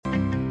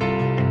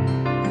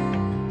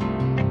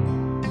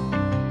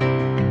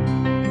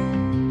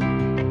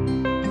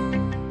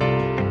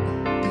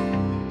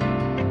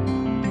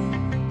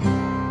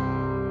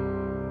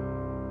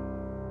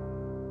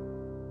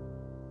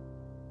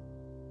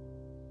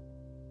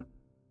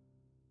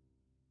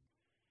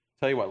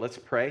Tell you what, let's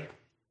pray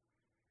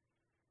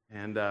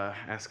and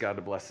ask God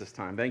to bless this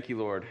time. Thank you,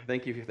 Lord.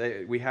 Thank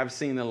you. We have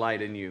seen the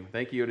light in you.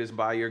 Thank you. It is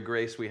by your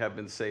grace we have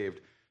been saved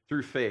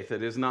through faith.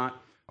 It is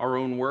not our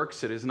own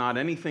works. It is not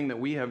anything that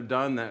we have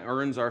done that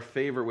earns our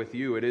favor with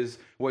you. It is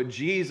what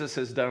Jesus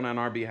has done on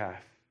our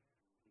behalf.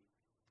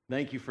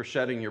 Thank you for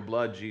shedding your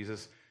blood,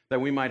 Jesus, that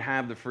we might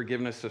have the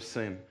forgiveness of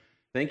sin.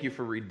 Thank you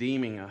for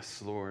redeeming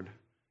us, Lord,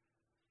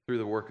 through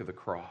the work of the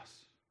cross.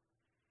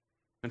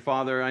 And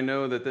Father, I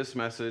know that this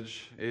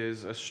message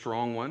is a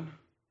strong one.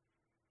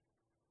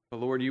 But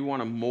Lord, you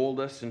want to mold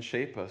us and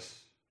shape us.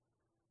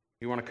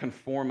 You want to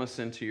conform us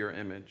into your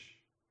image.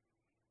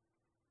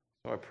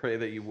 So I pray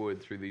that you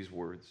would through these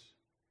words.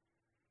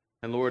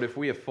 And Lord, if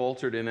we have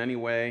faltered in any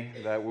way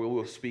that we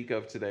will speak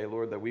of today,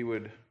 Lord, that we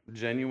would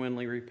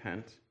genuinely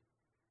repent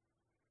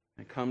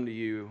and come to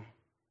you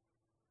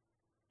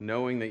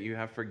knowing that you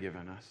have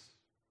forgiven us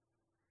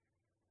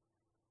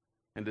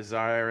and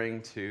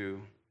desiring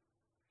to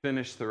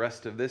finish the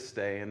rest of this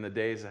day and the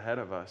days ahead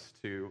of us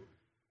to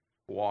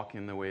walk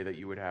in the way that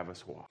you would have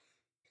us walk.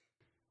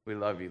 We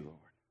love you, Lord.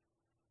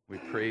 We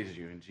praise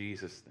you in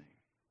Jesus'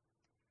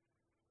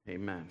 name.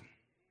 Amen.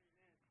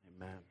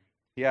 Amen.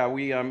 Yeah,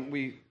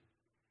 we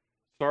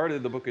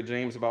started the book of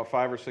James about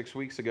 5 or 6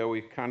 weeks ago. We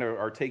kind of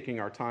are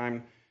taking our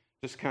time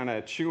just kind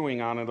of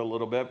chewing on it a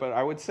little bit, but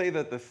I would say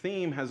that the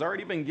theme has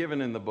already been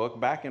given in the book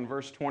back in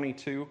verse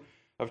 22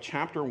 of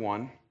chapter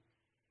 1.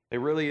 It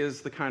really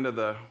is the kind of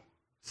the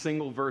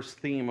single verse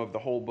theme of the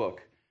whole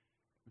book.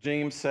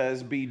 James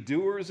says, be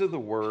doers of the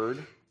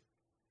word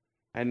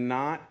and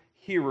not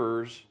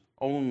hearers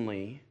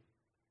only,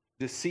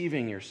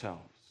 deceiving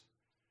yourselves.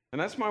 And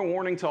that's my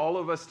warning to all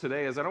of us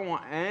today, is I don't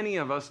want any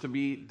of us to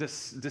be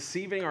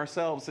deceiving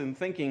ourselves in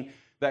thinking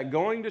that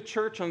going to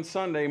church on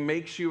Sunday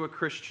makes you a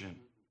Christian.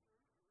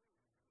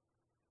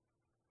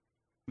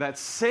 That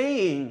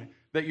saying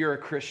that you're a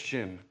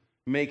Christian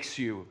makes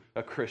you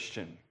a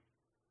Christian.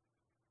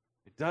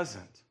 It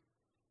doesn't.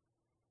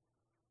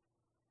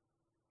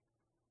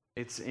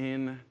 It's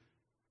in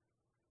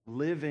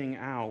living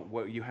out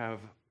what you have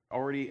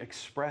already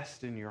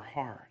expressed in your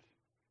heart.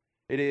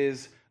 It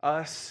is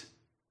us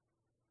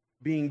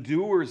being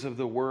doers of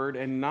the word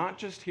and not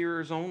just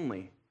hearers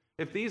only.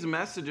 If these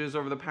messages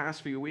over the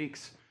past few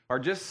weeks are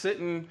just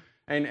sitting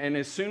and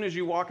as soon as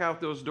you walk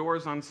out those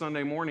doors on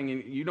Sunday morning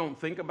and you don't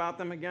think about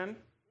them again,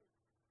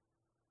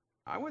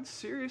 I would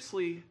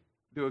seriously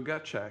do a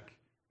gut check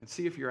and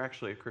see if you're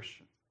actually a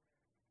Christian.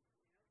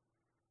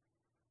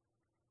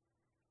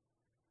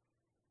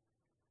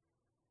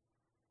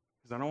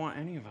 I don't want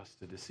any of us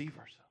to deceive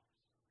ourselves.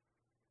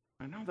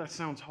 I know that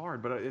sounds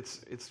hard, but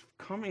it's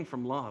coming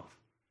from love.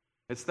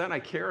 It's that I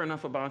care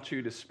enough about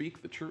you to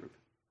speak the truth.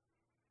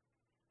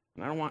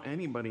 And I don't want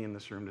anybody in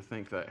this room to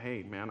think that,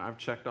 hey, man, I've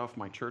checked off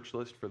my church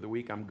list for the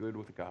week. I'm good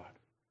with God.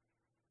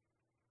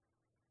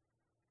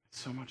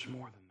 It's so much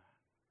more than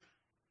that.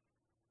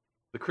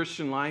 The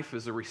Christian life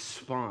is a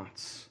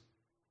response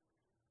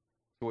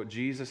to what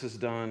Jesus has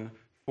done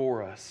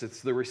for us.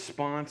 It's the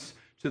response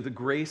to the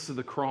grace of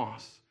the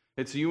cross.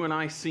 It's you and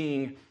I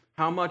seeing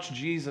how much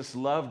Jesus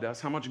loved us,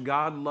 how much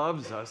God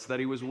loves us, that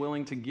he was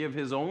willing to give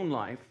his own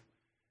life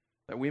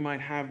that we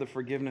might have the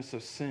forgiveness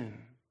of sin.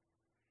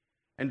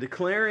 And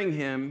declaring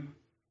him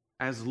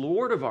as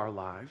Lord of our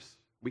lives.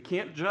 We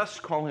can't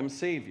just call him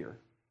Savior.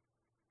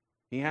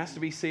 He has to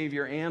be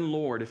Savior and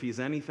Lord if he's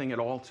anything at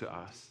all to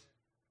us.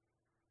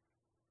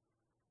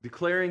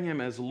 Declaring him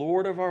as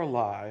Lord of our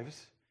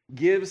lives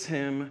gives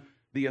him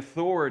the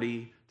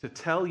authority to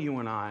tell you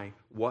and I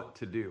what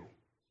to do.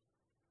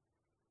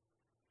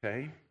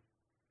 Okay?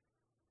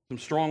 Some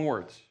strong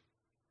words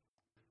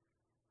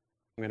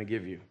I'm going to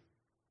give you.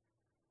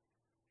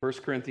 1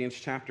 Corinthians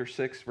chapter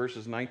 6,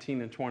 verses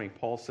 19 and 20,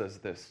 Paul says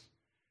this,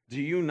 do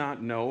you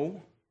not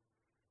know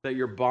that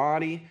your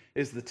body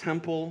is the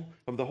temple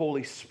of the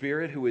Holy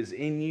Spirit who is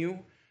in you,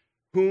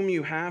 whom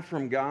you have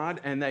from God,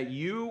 and that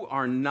you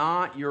are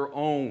not your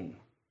own?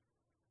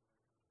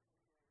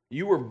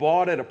 You were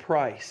bought at a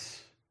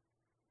price.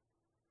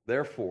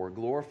 Therefore,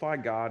 glorify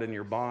God in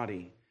your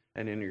body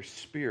and in your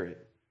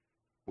spirit,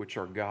 which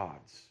are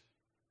God's.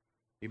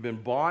 You've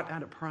been bought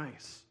at a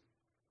price.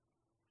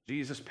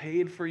 Jesus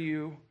paid for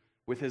you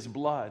with his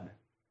blood.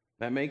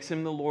 That makes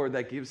him the Lord,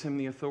 that gives him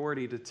the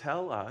authority to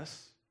tell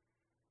us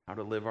how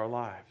to live our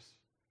lives.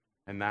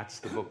 And that's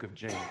the book of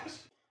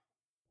James.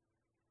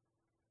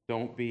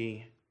 Don't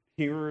be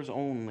hearers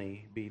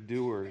only, be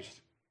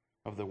doers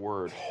of the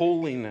word.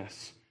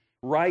 Holiness,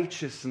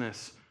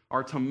 righteousness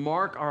are to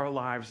mark our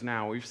lives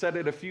now. We've said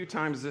it a few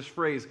times, this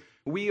phrase,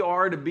 we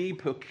are to be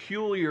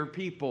peculiar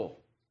people.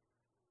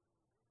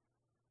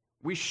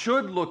 We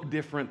should look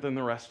different than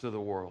the rest of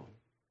the world.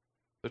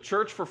 The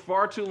church for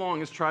far too long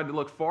has tried to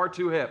look far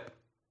too hip.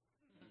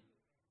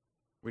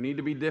 We need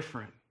to be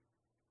different.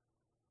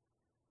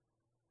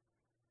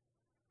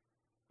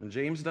 And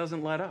James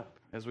doesn't let up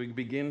as we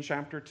begin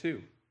chapter 2.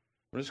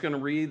 I'm just going to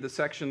read the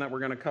section that we're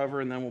going to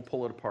cover and then we'll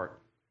pull it apart.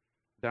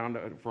 Down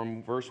to,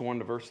 from verse 1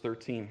 to verse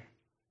 13.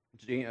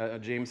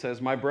 James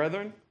says, my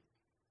brethren,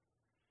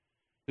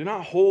 Do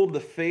not hold the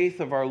faith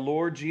of our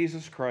Lord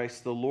Jesus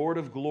Christ, the Lord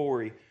of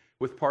glory,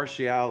 with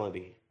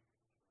partiality.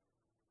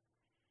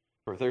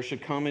 For if there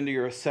should come into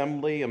your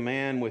assembly a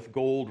man with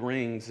gold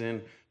rings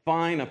and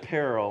fine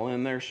apparel,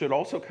 and there should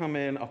also come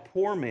in a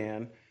poor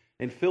man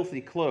in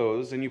filthy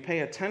clothes, and you pay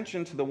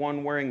attention to the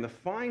one wearing the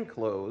fine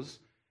clothes,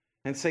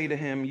 and say to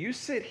him, you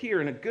sit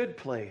here in a good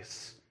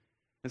place,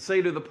 and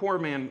say to the poor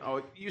man,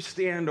 oh, you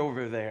stand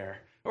over there.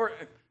 Or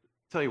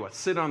tell you what,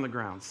 sit on the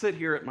ground, sit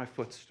here at my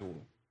footstool.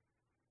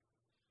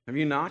 Have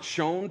you not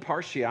shown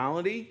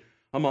partiality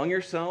among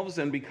yourselves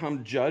and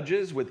become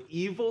judges with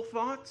evil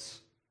thoughts?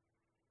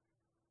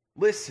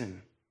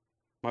 Listen,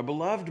 my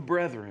beloved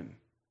brethren,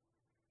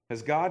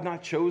 has God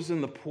not chosen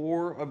the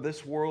poor of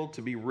this world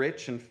to be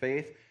rich in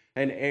faith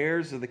and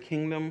heirs of the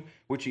kingdom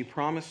which he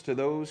promised to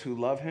those who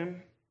love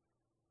him?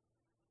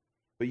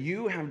 But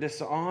you have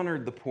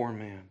dishonored the poor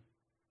man.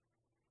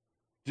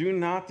 Do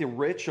not the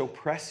rich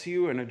oppress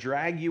you and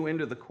drag you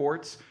into the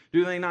courts?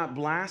 Do they not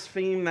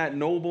blaspheme that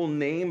noble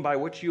name by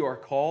which you are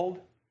called?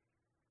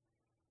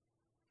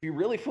 If you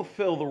really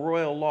fulfill the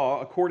royal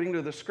law according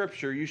to the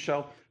scripture, you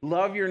shall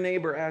love your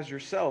neighbor as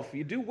yourself.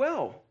 You do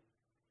well.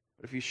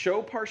 But if you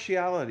show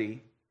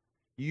partiality,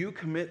 you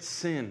commit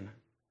sin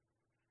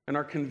and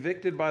are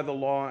convicted by the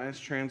law as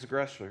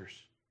transgressors.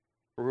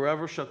 For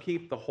whoever shall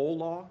keep the whole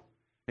law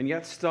and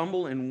yet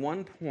stumble in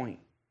one point,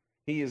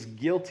 he is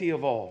guilty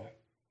of all.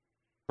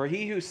 For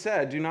he who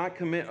said, do not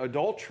commit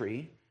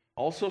adultery,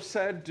 also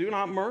said, do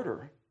not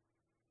murder.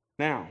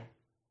 Now,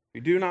 if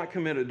you do not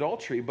commit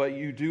adultery, but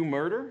you do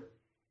murder,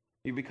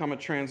 you become a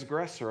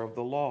transgressor of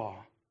the law.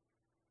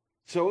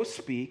 So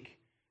speak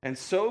and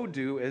so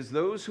do as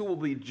those who will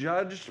be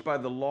judged by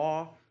the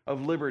law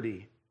of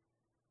liberty.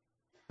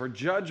 For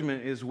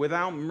judgment is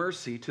without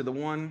mercy to the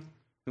one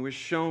who has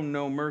shown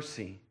no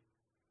mercy.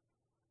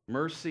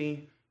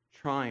 Mercy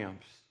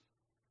triumphs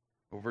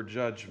over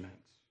judgment.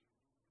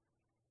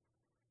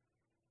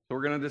 So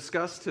we're going to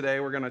discuss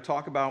today, we're going to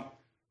talk about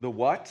the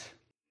what,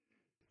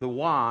 the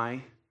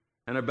why,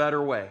 and a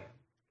better way.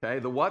 Okay,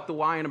 the what, the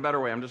why, and a better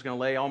way. I'm just going to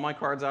lay all my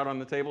cards out on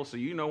the table so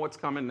you know what's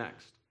coming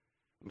next.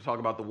 I'm going to talk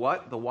about the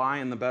what, the why,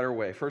 and the better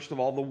way. First of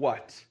all, the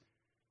what.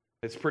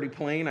 It's pretty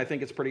plain. I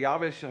think it's pretty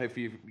obvious. If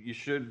you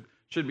should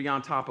be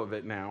on top of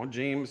it now.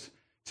 James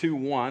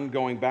 2:1,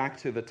 going back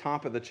to the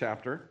top of the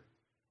chapter.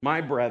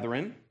 My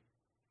brethren,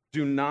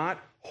 do not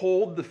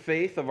hold the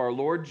faith of our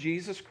Lord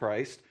Jesus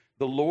Christ,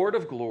 the Lord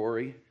of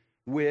glory,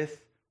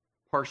 with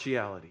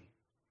partiality.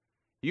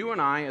 You and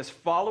I, as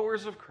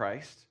followers of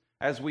Christ,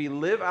 as we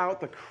live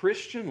out the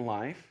Christian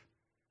life,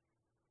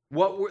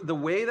 the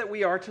way that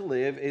we are to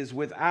live is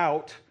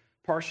without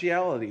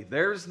partiality.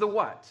 There's the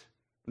what.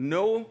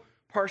 No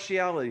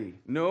partiality,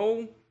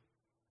 no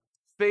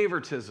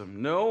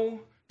favoritism, no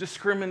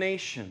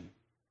discrimination,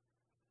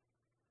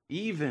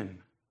 even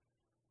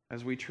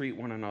as we treat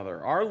one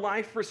another. Our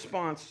life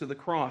response to the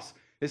cross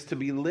is to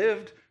be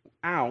lived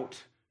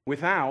out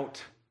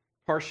without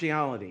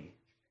partiality.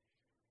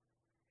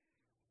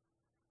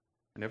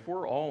 And if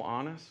we're all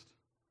honest,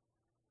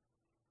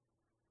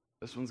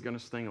 this one's going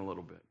to sting a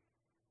little bit.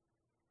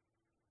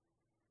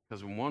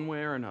 Because in one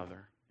way or another,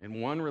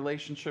 in one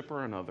relationship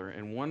or another,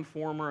 in one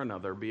form or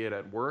another, be it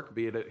at work,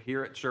 be it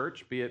here at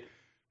church, be it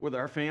with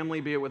our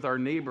family, be it with our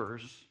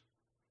neighbors,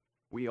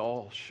 we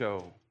all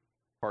show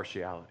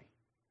partiality.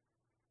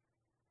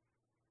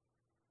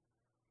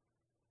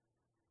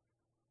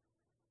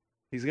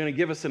 He's going to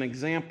give us an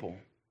example.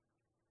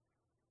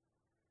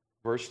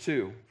 Verse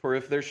 2, for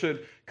if there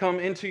should come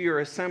into your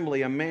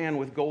assembly a man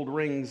with gold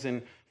rings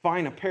and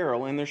fine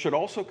apparel, and there should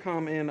also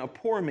come in a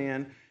poor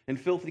man in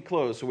filthy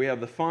clothes. So we have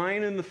the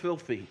fine and the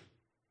filthy.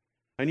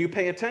 And you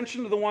pay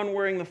attention to the one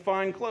wearing the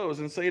fine clothes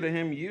and say to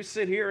him, you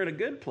sit here in a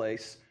good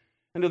place.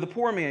 And to the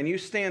poor man, you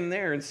stand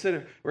there and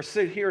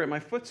sit here at my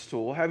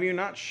footstool. Have you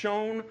not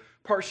shown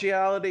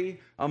partiality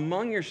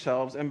among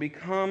yourselves and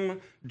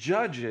become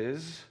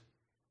judges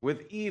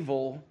with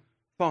evil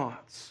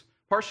thoughts?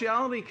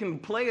 Partiality can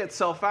play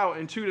itself out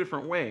in two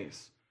different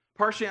ways.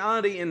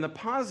 Partiality in the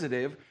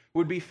positive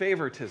would be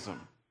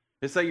favoritism.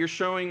 It's that you're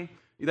showing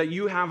that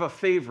you have a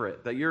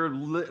favorite, that you're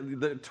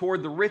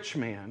toward the rich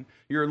man,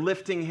 you're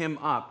lifting him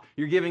up,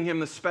 you're giving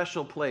him the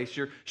special place,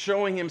 you're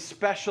showing him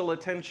special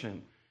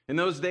attention. In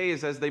those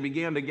days, as they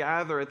began to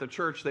gather at the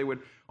church, they would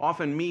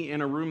often meet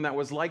in a room that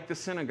was like the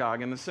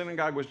synagogue, and the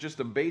synagogue was just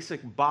a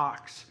basic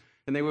box,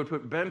 and they would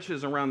put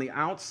benches around the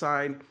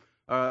outside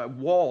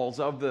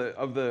walls of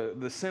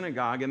the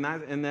synagogue, and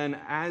then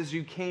as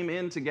you came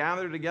in to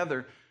gather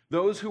together,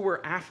 those who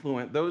were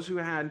affluent, those who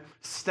had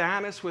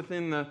status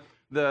within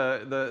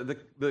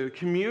the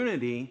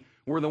community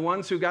were the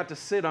ones who got to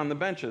sit on the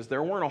benches.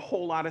 There weren't a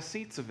whole lot of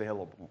seats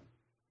available.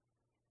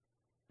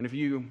 And if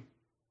you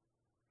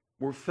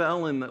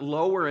fell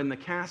lower in the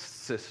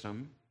caste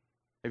system,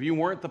 if you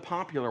weren't the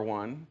popular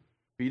one,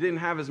 if you didn't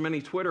have as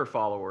many Twitter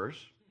followers,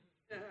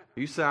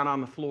 you sat on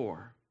the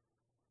floor.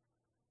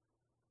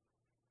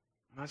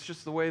 That's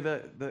just the way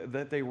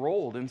that they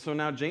rolled. And so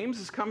now James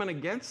is coming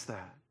against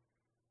that.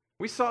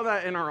 We saw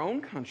that in our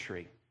own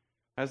country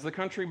as the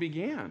country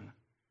began.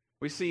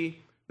 We see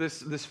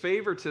this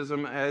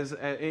favoritism as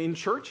in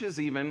churches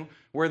even,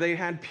 where they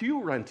had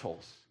pew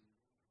rentals.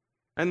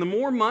 And the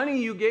more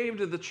money you gave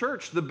to the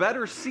church, the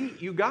better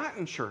seat you got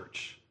in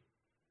church.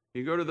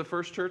 You go to the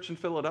first church in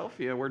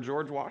Philadelphia where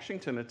George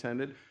Washington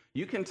attended,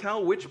 you can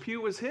tell which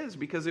pew was his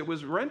because it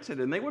was rented,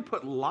 and they would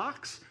put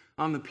locks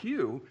on the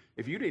pew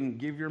if you didn't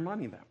give your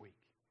money that week.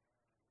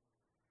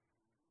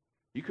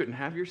 You couldn't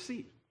have your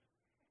seat.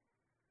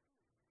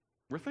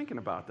 We're thinking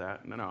about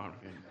that. No,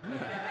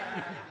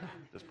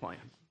 just playing.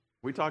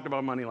 We talked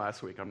about money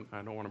last week.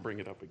 I don't want to bring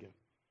it up again.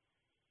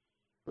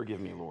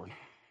 Forgive me, Lord.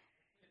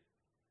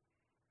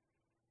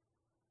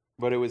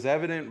 But it was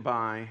evident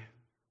by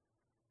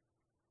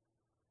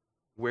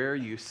where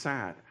you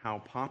sat, how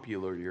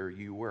popular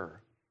you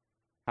were,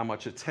 how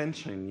much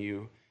attention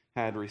you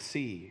had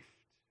received.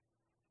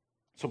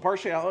 So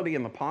partiality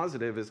in the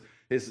positive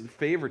is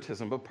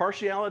favoritism, but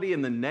partiality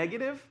in the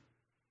negative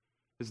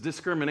is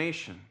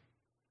discrimination.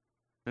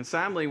 And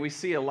sadly, we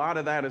see a lot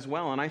of that as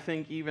well. And I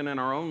think even in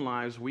our own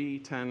lives, we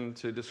tend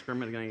to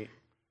discriminate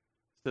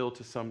still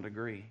to some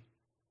degree.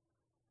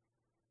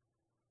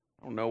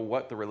 I don't know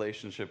what the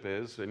relationship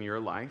is in your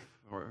life,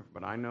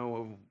 but I know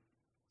of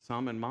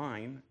some in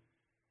mine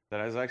that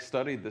as I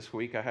studied this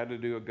week, I had to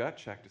do a gut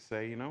check to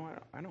say,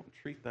 I don't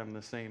treat them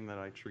the same that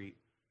I treat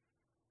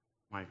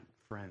my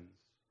friends.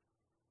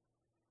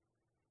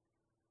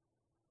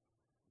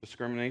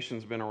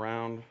 Discrimination's been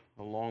around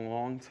a long,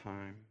 long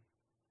time.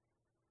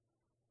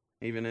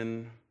 Even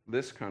in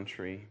this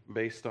country,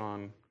 based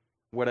on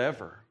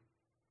whatever.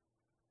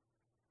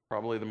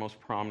 Probably the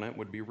most prominent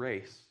would be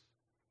race.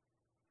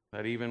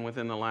 That even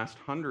within the last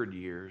 100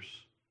 years,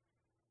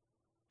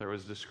 there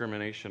was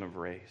discrimination of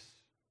race,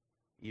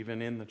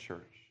 even in the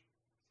church,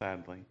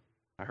 sadly.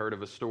 I heard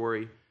of a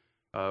story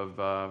of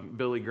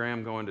Billy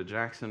Graham going to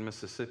Jackson,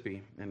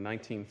 Mississippi in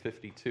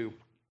 1952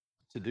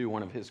 to do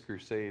one of his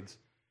crusades.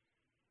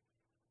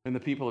 And the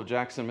people of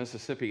Jackson,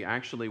 Mississippi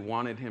actually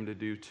wanted him to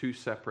do two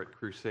separate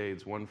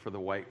crusades, one for the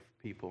white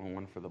people and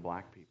one for the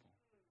black people.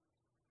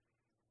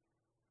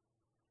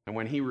 And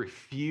when he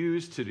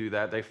refused to do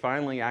that, they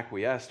finally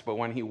acquiesced. But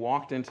when he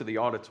walked into the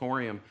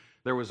auditorium,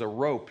 there was a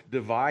rope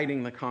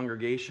dividing the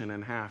congregation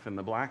in half, and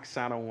the blacks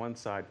sat on one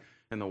side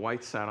and the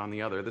whites sat on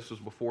the other. This was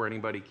before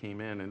anybody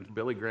came in, and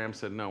Billy Graham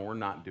said, "No, we're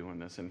not doing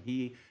this." And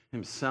he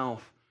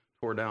himself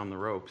tore down the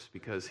ropes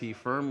because he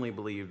firmly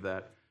believed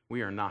that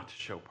we are not to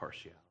show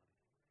partiality.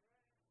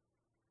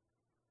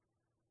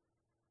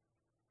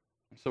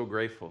 I'm so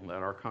grateful that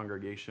our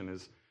congregation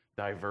is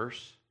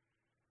diverse.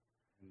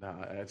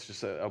 And it's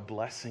just a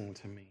blessing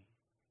to me.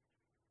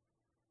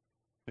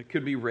 It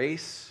could be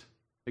race.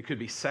 It could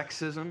be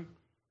sexism.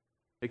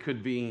 It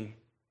could be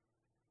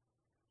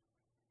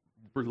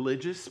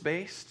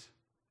religious-based,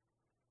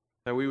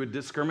 that we would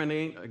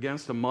discriminate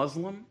against a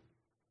Muslim.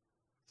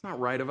 It's not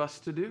right of us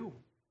to do.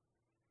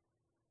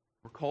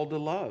 We're called to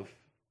love.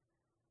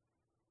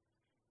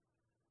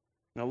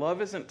 Now,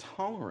 love isn't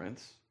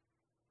tolerance.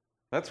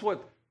 That's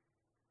what...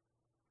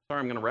 Sorry,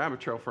 I'm going to rabbit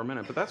trail for a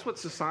minute, but that's what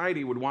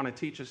society would want to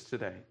teach us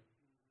today.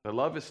 That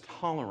love is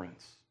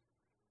tolerance.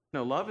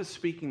 No, love is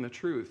speaking the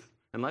truth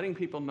and letting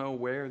people know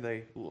where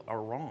they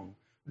are wrong,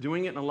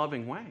 doing it in a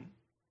loving way.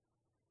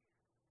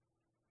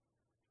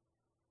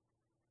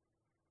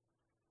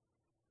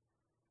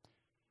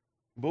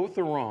 Both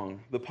are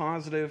wrong. The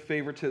positive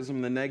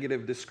favoritism, the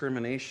negative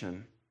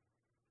discrimination.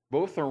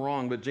 Both are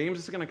wrong, but James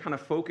is going to kind of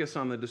focus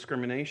on the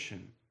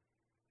discrimination.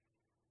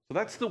 So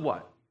that's the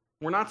what.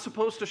 We're not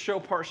supposed to show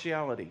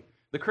partiality.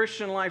 The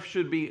Christian life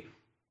should be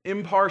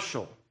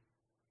impartial.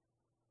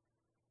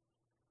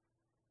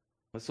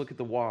 Let's look at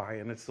the why,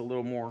 and it's a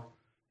little more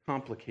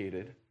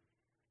complicated.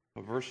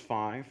 Verse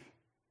 5,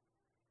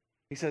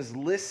 he says,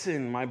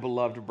 "Listen, my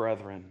beloved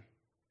brethren.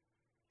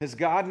 Has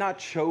God not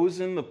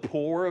chosen the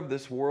poor of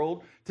this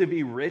world to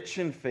be rich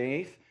in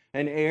faith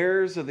and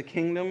heirs of the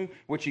kingdom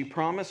which he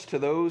promised to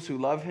those who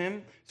love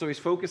him?" So he's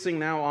focusing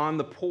now on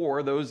the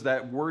poor, those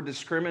that were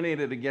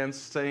discriminated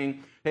against,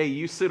 saying, "Hey,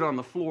 you sit on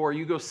the floor,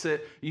 you go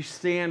sit, you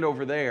stand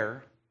over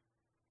there."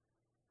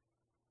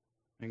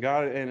 And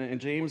God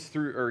and James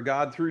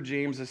God through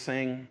James is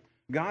saying,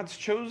 God's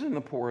chosen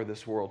the poor of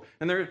this world.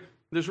 And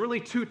there's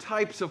really two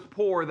types of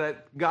poor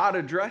that God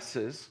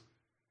addresses,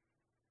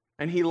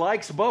 and he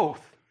likes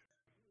both.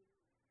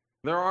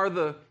 There are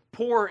the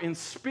poor in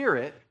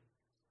spirit,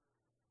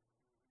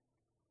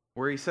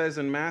 where he says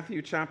in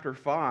Matthew chapter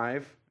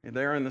 5,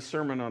 there in the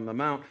Sermon on the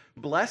Mount,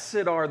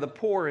 "Blessed are the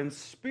poor in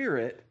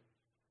spirit."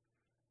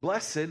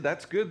 Blessed,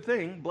 that's a good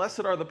thing.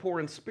 Blessed are the poor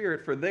in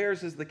spirit, for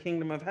theirs is the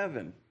kingdom of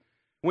heaven.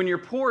 When you're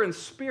poor in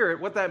spirit,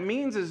 what that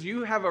means is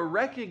you have a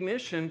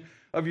recognition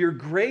of your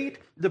great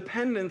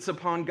dependence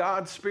upon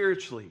God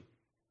spiritually.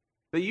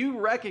 That you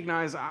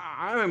recognize,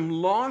 I am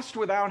lost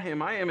without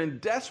him. I am in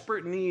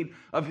desperate need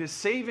of his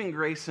saving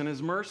grace and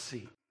his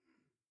mercy.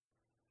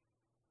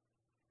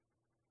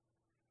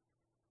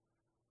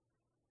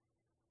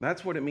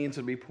 That's what it means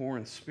to be poor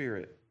in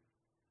spirit.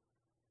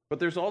 But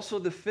there's also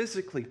the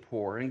physically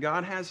poor, and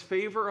God has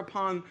favor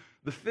upon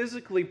the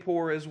physically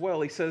poor as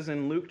well. He says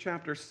in Luke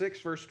chapter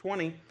 6, verse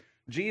 20,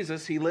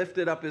 Jesus, he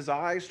lifted up his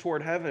eyes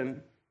toward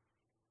heaven.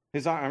 He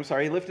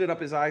lifted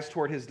up his eyes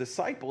toward his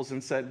disciples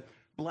and said,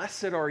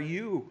 "Blessed are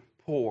you,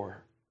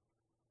 poor,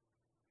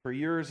 for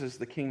yours is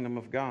the kingdom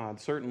of God."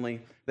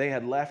 Certainly, they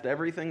had left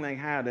everything they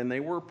had, and they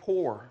were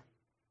poor,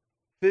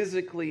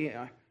 physically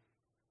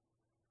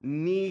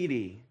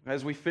needy.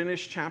 As we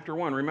finish chapter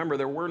 1, remember,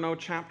 there were no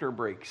chapter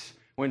breaks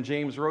when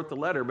James wrote the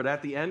letter, but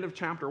at the end of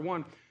chapter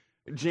 1,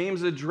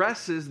 James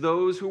addresses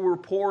those who were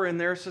poor in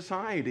their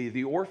society,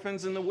 the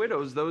orphans and the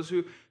widows, those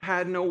who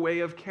had no way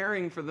of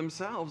caring for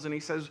themselves. And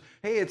he says,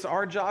 hey, it's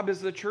our job as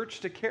the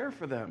church to care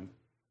for them.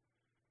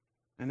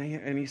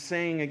 And he's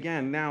saying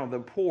again, now the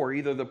poor,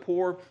 either the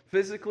poor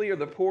physically or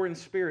the poor in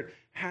spirit,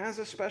 has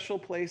a special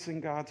place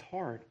in God's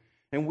heart.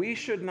 And we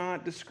should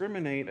not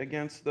discriminate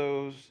against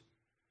those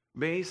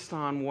based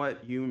on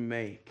what you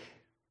make.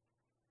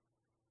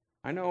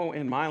 I know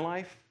in my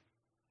life,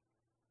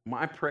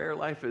 my prayer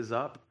life is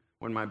up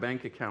when my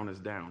bank account is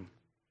down.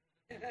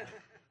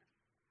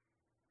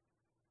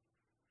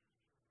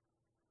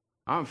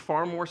 I'm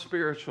far more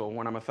spiritual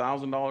when I'm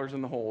 $1,000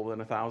 in the hole than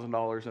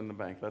 $1,000 in the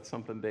bank. That's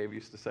something Dave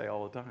used to say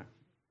all the time.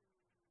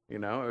 You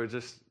know, it was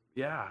just,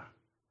 yeah.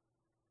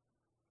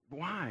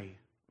 Why?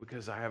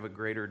 Because I have a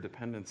greater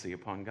dependency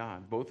upon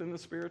God, both in the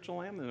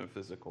spiritual and in the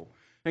physical.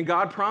 And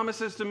God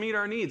promises to meet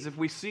our needs if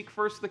we seek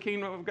first the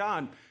kingdom of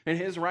God and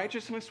his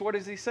righteousness. What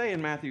does he say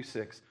in Matthew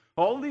 6?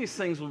 All these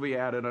things will be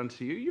added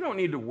unto you. You don't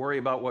need to worry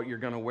about what you're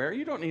going to wear.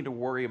 You don't need to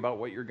worry about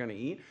what you're going to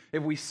eat.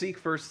 If we seek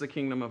first the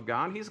kingdom of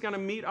God, he's going to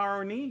meet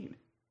our need.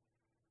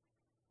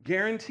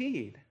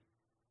 Guaranteed.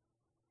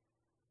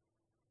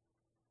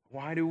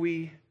 Why do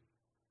we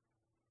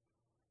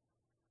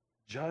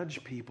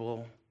judge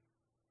people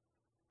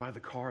by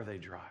the car they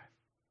drive?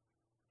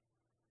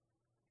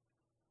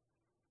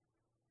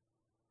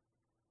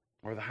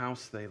 Or the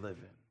house they live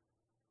in?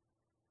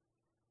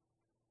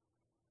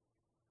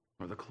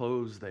 Or the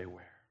clothes they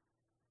wear?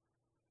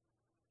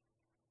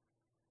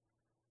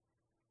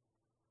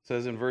 It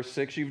says in verse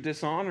 6, you've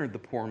dishonored the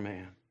poor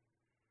man.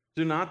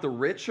 Do not the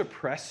rich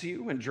oppress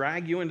you and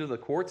drag you into the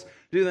courts?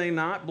 Do they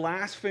not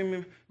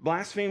blaspheme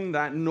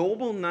that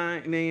noble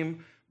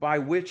name by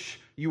which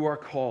you are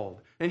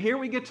called? And here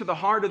we get to the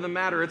heart of the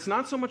matter. It's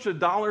not so much a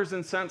dollars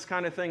and cents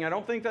kind of thing. I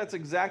don't think that's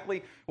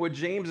exactly what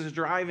James is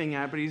driving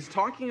at, but he's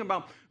talking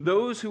about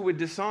those who would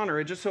dishonor.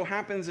 It just so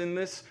happens in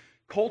this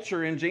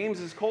culture, in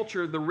James's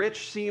culture, the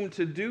rich seem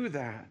to do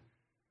that.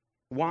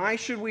 Why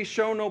should we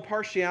show no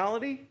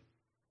partiality?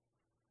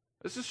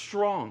 This is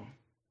strong.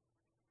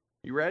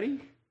 You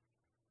ready?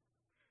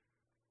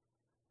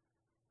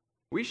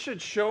 We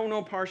should show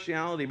no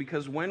partiality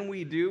because when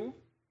we do,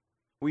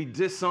 we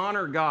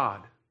dishonor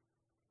God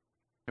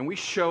and we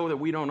show that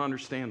we don't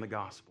understand the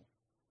gospel.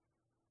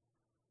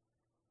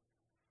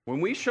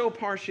 When we show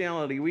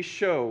partiality, we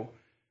show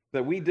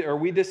that we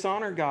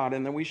dishonor God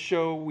and that we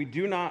show we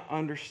do not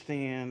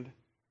understand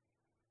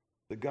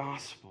the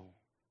gospel.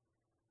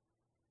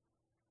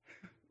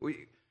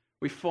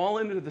 We fall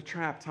into the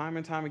trap time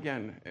and time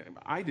again.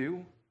 I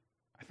do.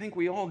 I think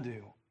we all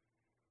do.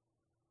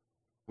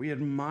 We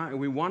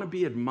want to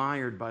be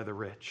admired by the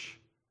rich.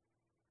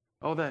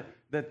 Oh, that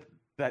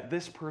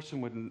this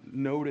person would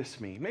notice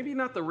me. Maybe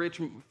not the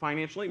rich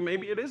financially.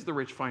 Maybe it is the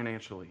rich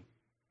financially.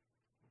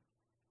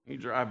 You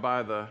drive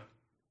by the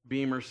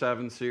Beamer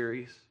 7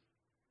 Series,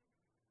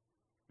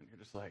 and you're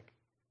just like,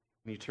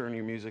 and you turn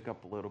your music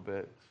up a little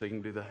bit so you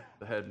can do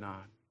the head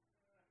nod.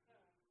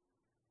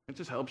 It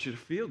just helps you to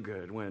feel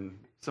good when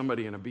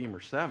somebody in a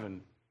Beamer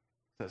 7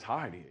 says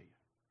hi to you.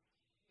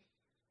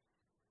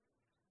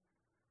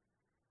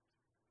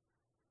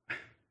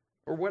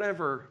 Or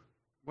whatever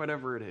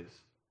it is.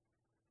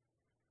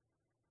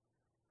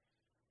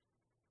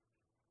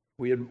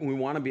 We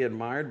want to be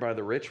admired by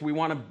the rich. We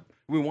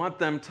want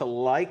them to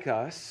like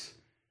us.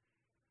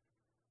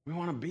 We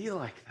want to be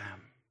like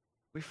them.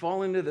 We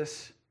fall into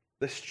this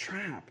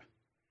trap.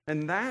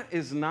 And that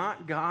is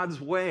not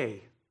God's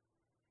way.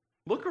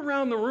 Look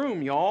around the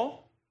room,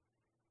 y'all.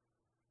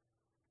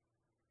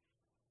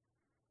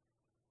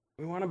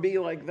 We want to be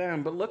like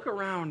them, but look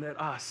around at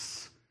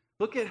us.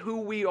 Look at who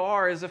we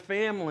are as a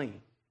family.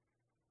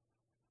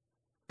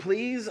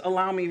 Please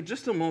allow me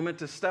just a moment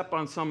to step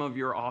on some of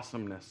your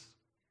awesomeness.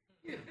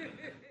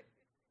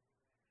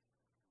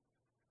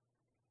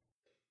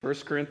 1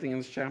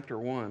 Corinthians chapter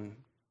 1.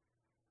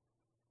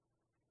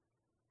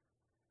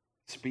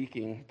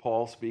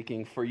 Paul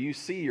speaking, for you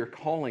see your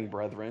calling,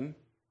 brethren.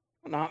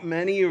 Not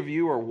many of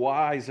you are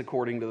wise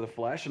according to the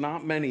flesh,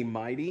 not many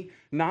mighty,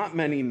 not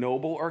many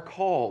noble are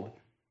called.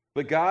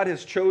 But God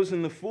has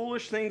chosen the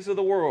foolish things of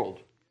the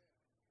world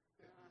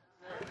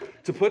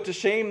to put to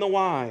shame the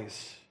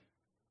wise.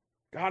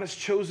 God has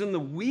chosen the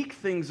weak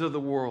things of the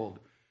world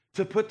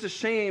to put to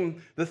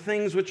shame the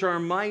things which are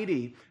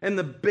mighty, and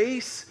the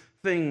base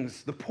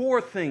things, the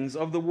poor things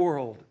of the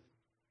world,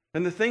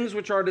 and the things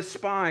which are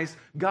despised,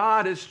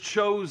 God has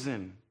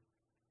chosen.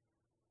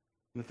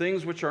 And the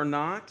things which are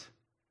not,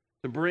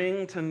 to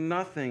bring to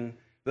nothing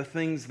the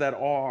things that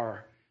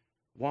are.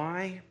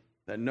 Why?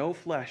 that no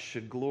flesh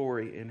should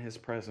glory in his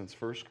presence.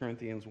 1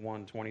 Corinthians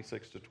 1,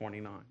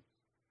 26-29.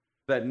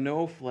 That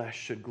no flesh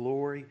should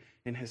glory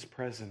in his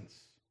presence.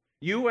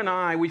 You and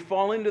I, we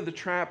fall into the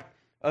trap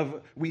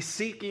of we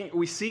seek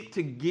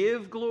to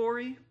give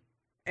glory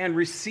and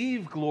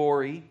receive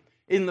glory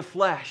in the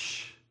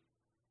flesh.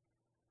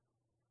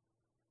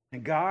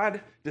 And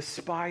God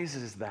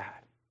despises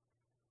that.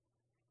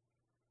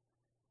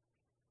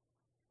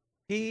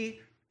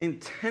 He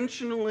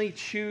intentionally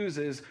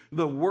chooses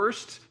the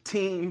worst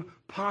team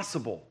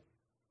possible,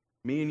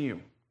 me and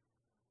you.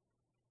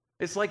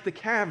 It's like the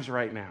Cavs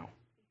right now.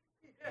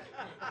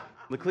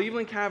 The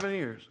Cleveland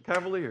Cavaliers.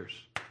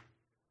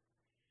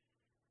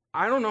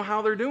 I don't know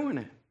how they're doing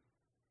it.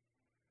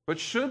 But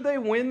should they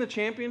win the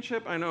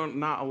championship, I know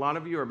not a lot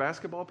of you are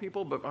basketball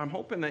people, but I'm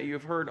hoping that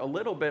you've heard a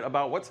little bit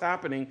about what's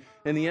happening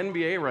in the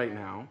NBA right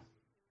now.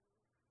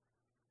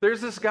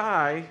 There's this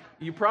guy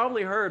you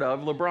probably heard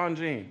of, LeBron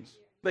James.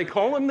 They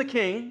call him the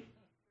king,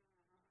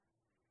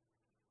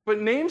 but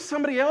name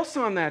somebody else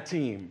on that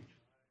team.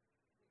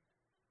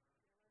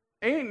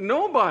 Ain't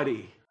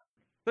nobody.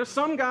 There's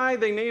some guy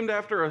they named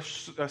after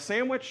a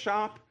sandwich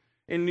shop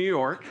in New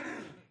York.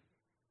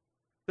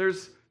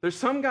 There's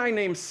some guy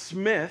named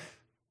Smith.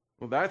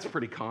 Well, that's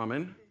pretty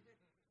common.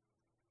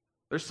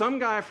 There's some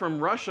guy from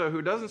Russia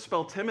who doesn't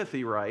spell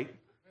Timothy right.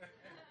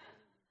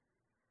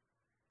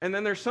 And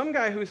then there's some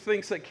guy who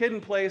thinks that Kid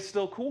and Play is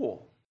still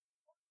cool.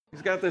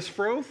 He's got this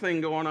fro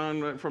thing going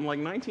on from like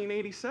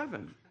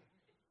 1987.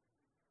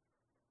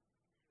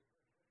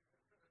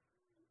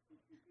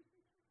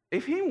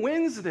 If he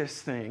wins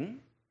this thing,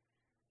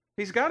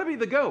 he's got to be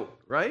the GOAT,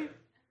 right?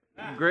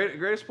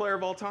 Greatest player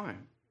of all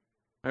time.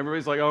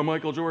 Everybody's like, oh,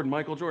 Michael Jordan.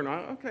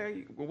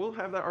 Okay, we'll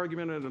have that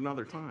argument at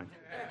another time.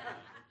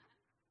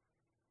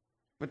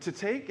 But to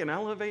take and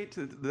elevate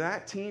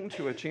that team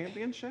to a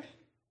championship,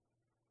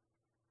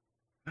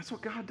 that's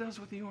what God does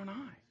with you and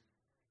I.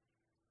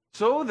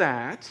 So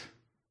that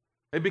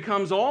it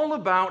becomes all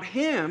about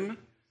him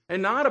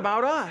and not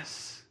about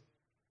us.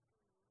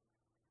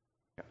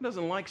 God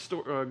doesn't like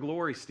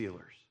glory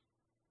stealers.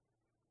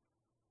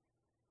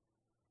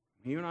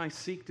 You and I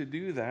seek to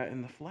do that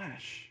in the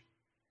flesh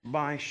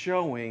by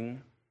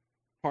showing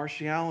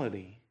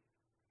partiality.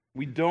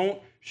 We don't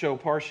show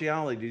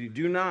partiality. You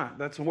do not.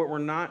 That's what we're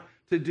not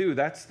to do.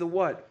 That's the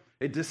what?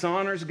 It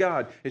dishonors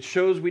God. It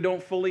shows we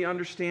don't fully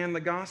understand the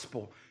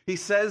gospel. He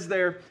says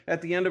there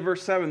at the end of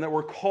verse 7 that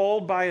we're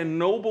called by a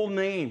noble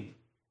name.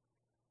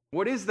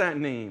 What is that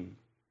name?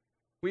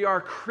 We are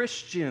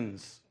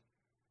Christians,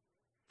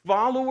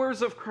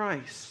 followers of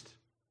Christ.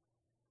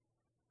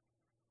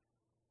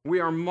 We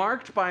are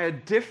marked by a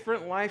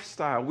different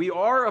lifestyle. We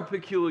are a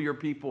peculiar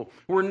people.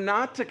 We're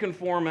not to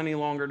conform any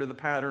longer to the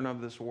pattern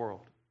of this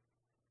world.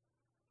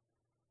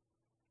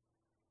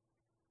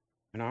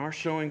 In our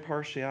showing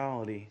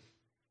partiality,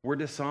 we're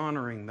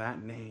dishonoring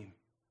that name.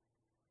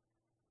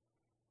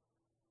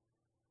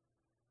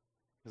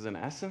 Because in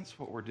essence,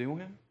 what we're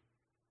doing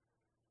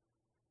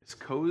is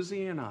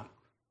cozying up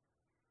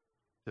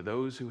to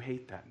those who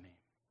hate that name.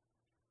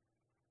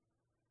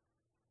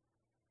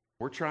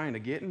 We're trying to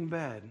get in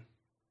bed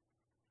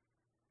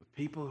with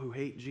people who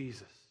hate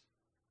Jesus.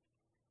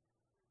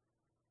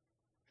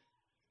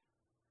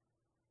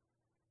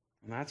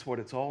 And that's what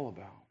it's all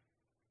about.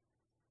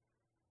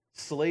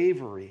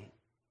 Slavery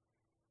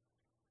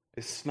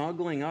is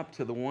snuggling up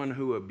to the one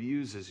who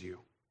abuses you.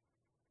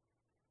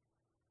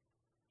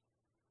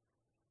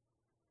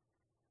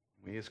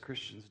 We as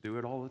Christians do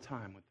it all the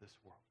time with this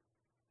world.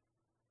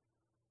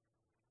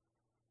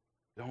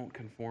 Don't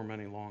conform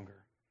any longer.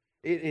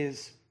 It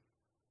is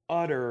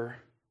utter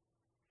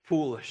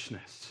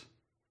foolishness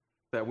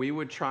that we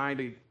would try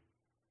to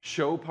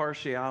show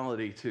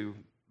partiality to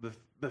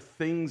the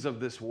things of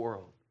this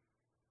world.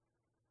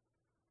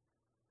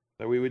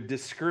 That we would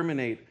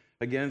discriminate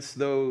against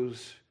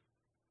those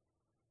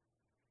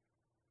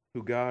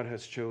who God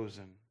has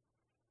chosen.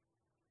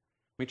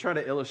 Let me try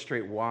to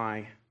illustrate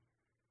why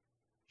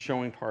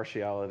showing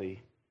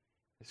partiality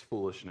is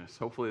foolishness.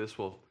 Hopefully this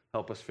will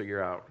help us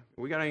figure out.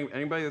 We got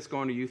anybody that's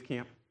going to youth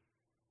camp?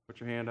 Put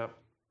your hand up.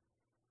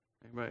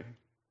 Anybody?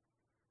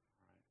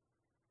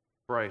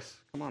 Bryce,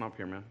 come on up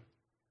here, man.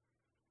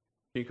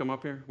 Can you come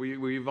up here?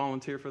 Will you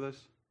volunteer for this?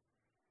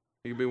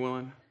 You be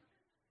willing?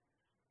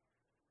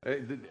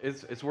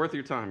 It's worth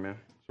your time, man.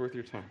 It's worth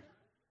your time.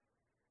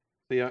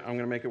 See, I'm going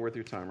to make it worth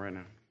your time right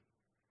now.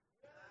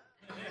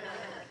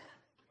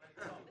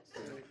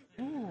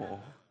 Oh.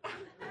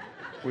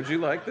 Would you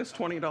like this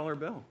 $20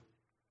 bill?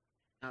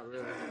 Not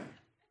really.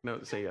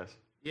 No, say yes.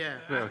 Yeah.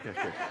 Okay,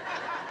 good.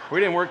 We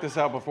didn't work this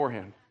out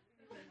beforehand.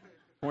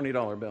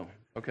 $20 bill.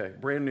 Okay,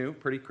 brand new,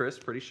 pretty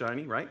crisp, pretty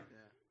shiny, right?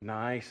 Yeah.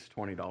 Nice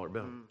 $20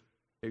 bill.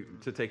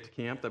 To take to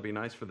camp, that'd be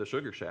nice for the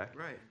sugar shack.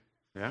 Right.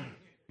 Yeah?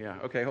 Yeah,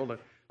 okay, hold on.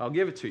 I'll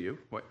give it to you.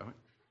 Wait.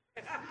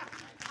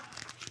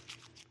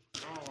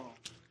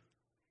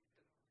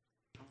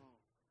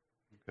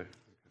 Okay.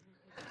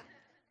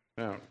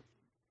 Now, do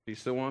you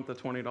still want the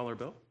 $20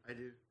 bill? I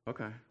do.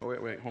 Okay. Oh,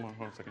 wait. Hold on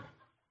a second.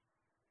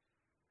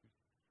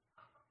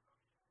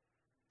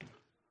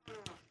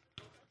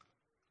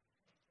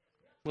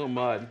 little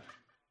mud.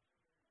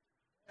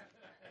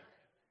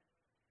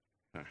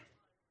 Okay.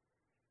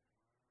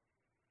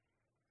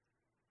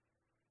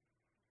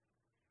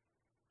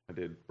 I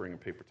did bring a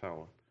paper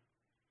towel.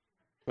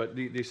 But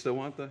do you still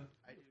want I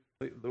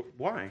do.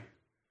 why?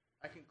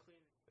 I can clean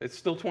it. It's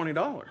still $20,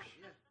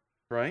 Yeah.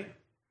 right?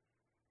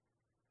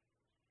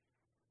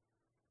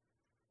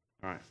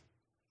 All right.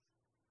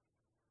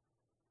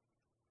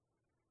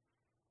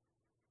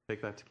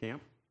 Take that to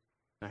camp.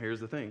 Now here's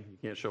the thing. You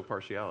can't show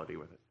partiality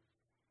with it.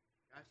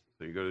 Gotcha.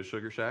 So you go to the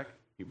Sugar Shack,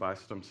 you buy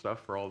some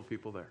stuff for all the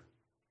people there.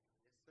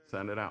 Yes, sir.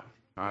 Send it out.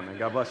 All right, man.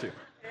 God bless you.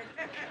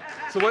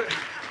 So what?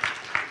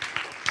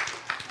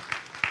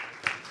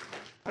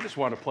 I just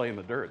wanted to play in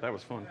the dirt. That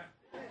was fun.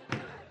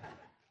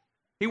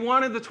 He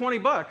wanted the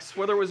 $20,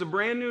 whether it was a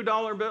brand new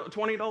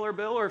 $20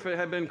 bill, or if it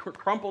had been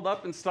crumpled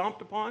up and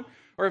stomped upon,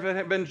 or if it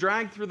had been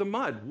dragged through the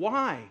mud.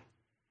 Why?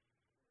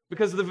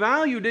 Because the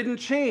value didn't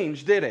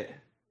change, did it?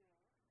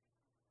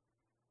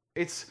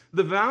 It's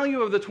the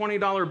value of the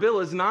 $20 bill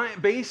is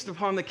not based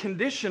upon the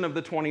condition of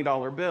the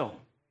 $20 bill.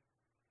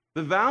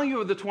 The value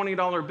of the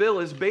 $20 bill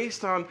is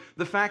based on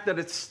the fact that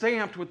it's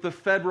stamped with the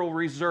Federal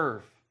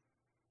Reserve.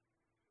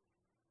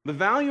 The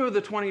value of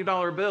the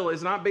 $20 bill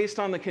is not based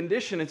on the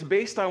condition, it's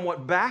based on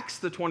what backs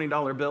the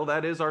 $20 bill,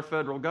 that is our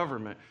federal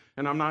government.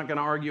 And I'm not going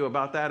to argue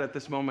about that at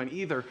this moment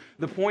either.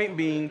 The point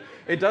being,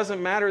 it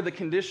doesn't matter the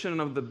condition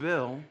of the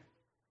bill,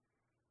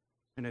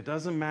 and it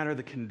doesn't matter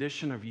the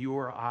condition of you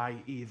or I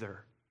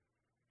either.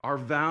 Our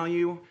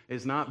value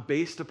is not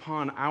based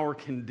upon our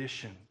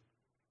condition.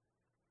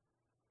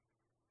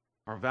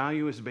 Our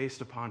value is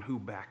based upon who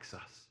backs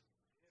us.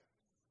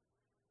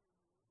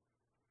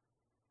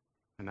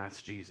 And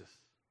that's Jesus.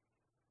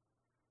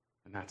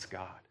 And that's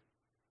God.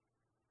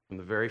 From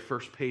the very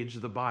first page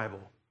of the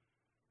Bible,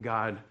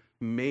 God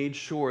made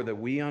sure that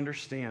we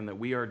understand that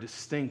we are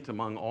distinct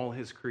among all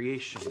his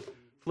creation.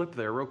 Flip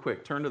there real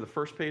quick. Turn to the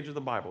first page of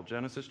the Bible,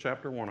 Genesis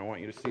chapter 1. I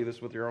want you to see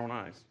this with your own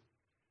eyes.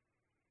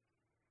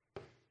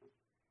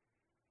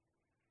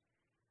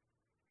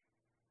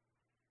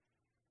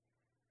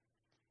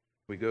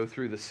 We go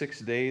through the 6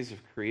 days of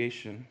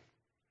creation,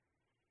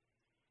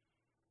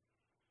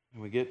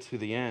 and we get to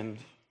the end.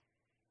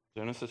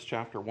 Genesis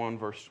chapter 1,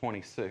 verse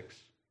 26.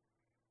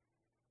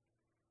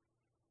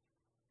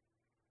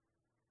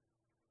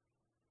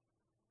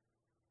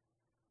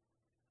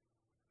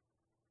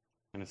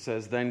 And it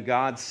says, "Then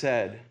God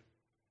said,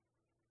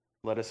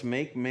 'Let us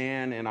make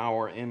man in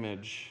our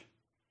image,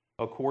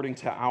 according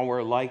to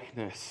our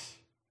likeness.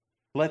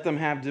 Let them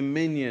have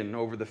dominion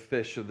over the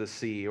fish of the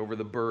sea, over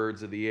the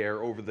birds of the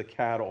air, over the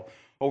cattle,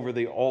 over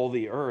all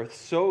the earth,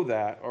 so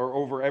that, or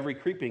over every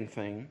creeping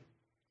thing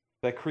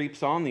that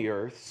creeps on the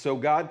earth.' So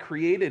God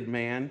created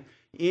man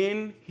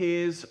in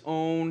his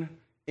own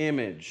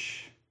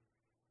image.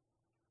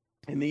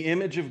 In the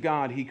image of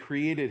God, he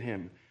created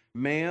him.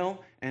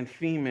 Male and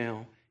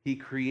female, he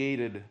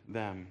created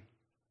them."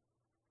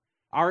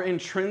 Our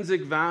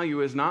intrinsic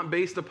value is not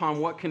based upon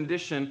what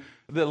condition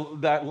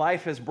that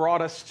life has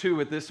brought us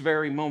to at this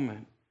very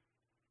moment.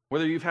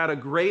 Whether you've had a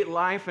great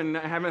life and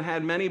haven't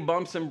had many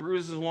bumps and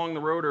bruises along the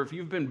road, or if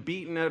you've been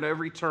beaten at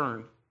every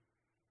turn,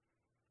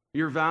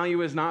 your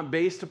value is not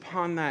based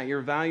upon that.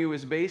 Your value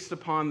is based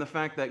upon the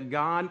fact that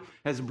God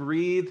has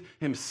breathed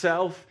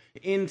himself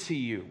into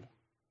you.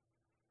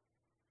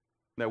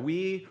 That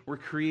we were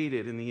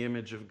created in the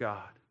image of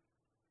God.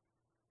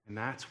 And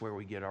that's where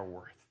we get our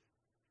worth.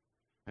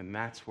 And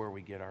that's where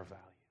we get our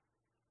value.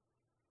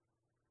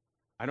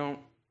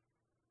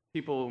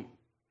 People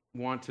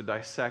want to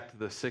dissect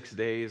the 6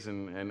 days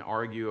and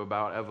argue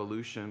about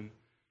evolution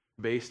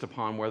based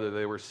upon whether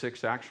they were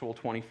 6 actual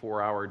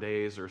 24-hour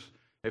days or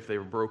if they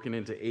were broken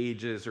into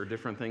ages or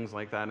different things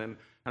like that. And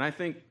I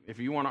think if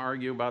you want to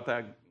argue about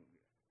that,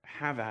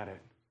 have at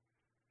it.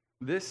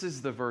 This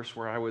is the verse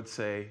where I would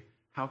say,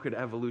 how could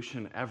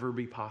evolution ever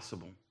be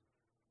possible?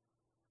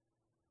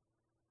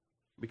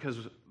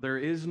 Because there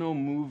is no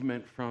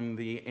movement from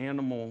the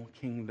animal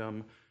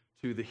kingdom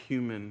to the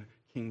human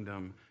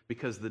kingdom.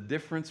 Because the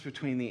difference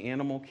between the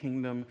animal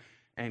kingdom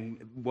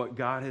and what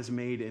God has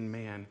made in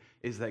man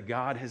is that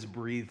God has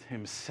breathed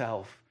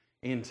himself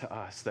into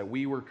us, that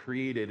we were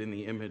created in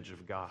the image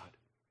of God.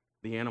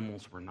 The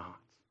animals were not.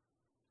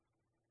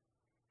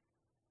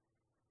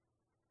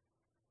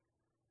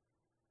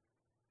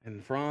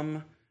 And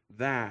from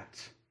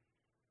that,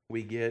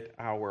 we get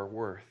our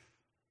worth.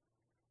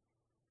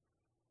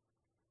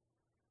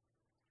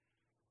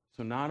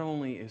 So not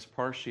only is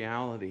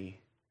partiality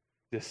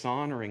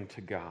dishonoring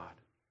to God,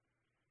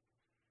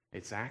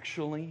 it's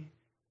actually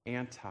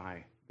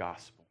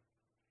anti-gospel.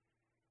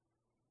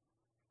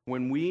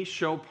 When we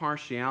show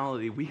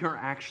partiality, we are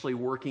actually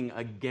working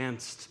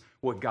against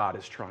what God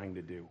is trying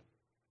to do.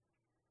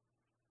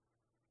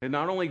 It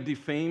not only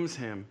defames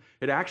him,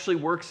 it actually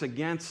works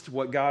against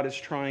what God is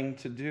trying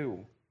to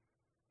do.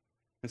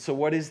 And so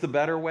what is the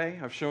better way?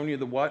 I've shown you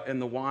the what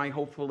and the why,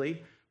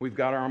 hopefully. We've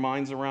got our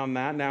minds around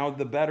that. Now,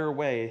 the better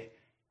way,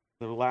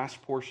 the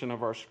last portion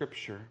of our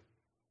scripture.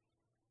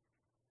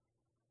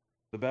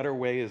 The better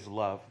way is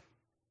love.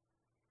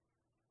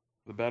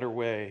 The better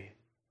way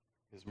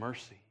is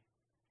mercy.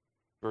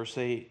 Verse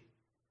 8,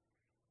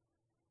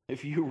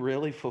 if you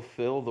really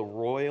fulfill the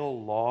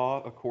royal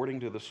law according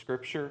to the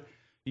Scripture,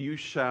 you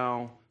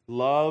shall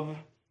love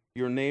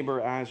your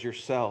neighbor as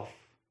yourself.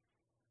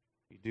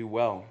 You do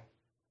well.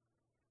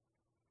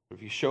 But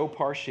if you show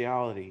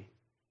partiality,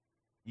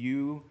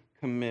 you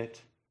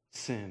commit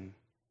sin.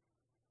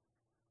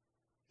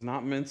 He's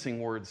not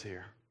mincing words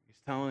here. He's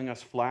telling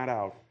us flat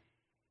out,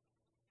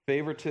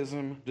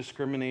 favoritism,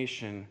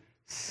 discrimination,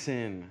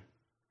 sin.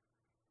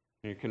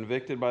 You're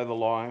convicted by the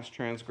law as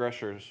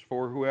transgressors.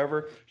 For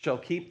whoever shall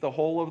keep the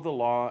whole of the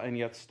law and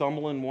yet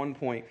stumble in one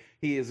point,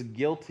 he is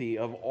guilty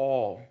of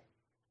all.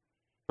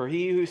 For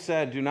he who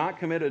said, do not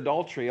commit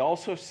adultery,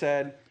 also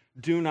said,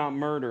 do not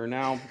murder.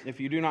 Now, if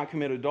you do not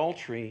commit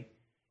adultery,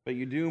 but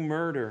you do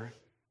murder,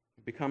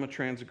 you become a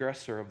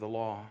transgressor of the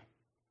law.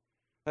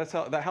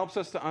 That helps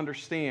us to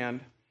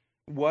understand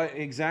what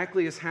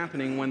exactly is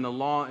happening when the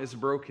law is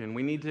broken.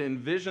 We need to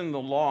envision the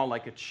law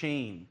like a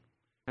chain.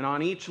 And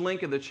on each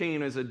link of the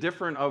chain is a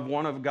different of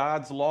one of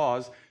God's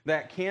laws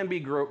that can be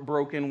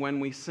broken when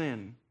we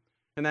sin.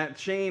 And that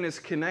chain is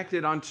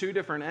connected on two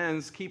different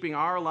ends, keeping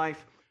our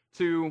life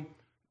to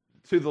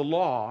the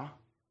law.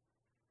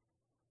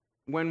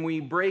 When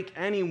we break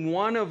any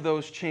one of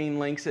those chain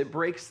links, it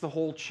breaks the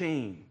whole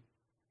chain.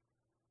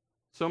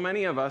 So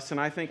many of us, and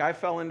I think I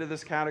fell into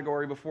this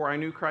category before I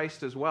knew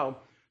Christ as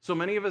well, so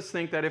many of us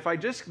think that if I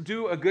just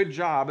do a good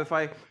job, if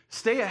I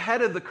stay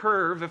ahead of the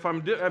curve, if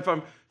I'm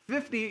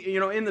 50,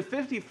 in the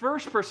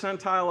 51st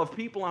percentile of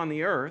people on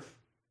the earth,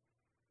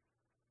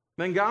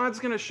 then God's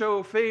going to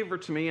show favor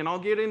to me and I'll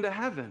get into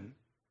heaven.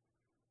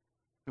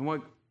 And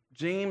what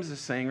James is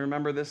saying,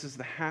 remember this is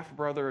the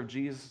half-brother of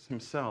Jesus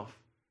himself.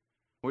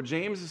 What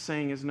James is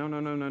saying is no.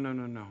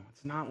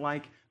 It's not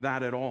like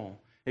that at all.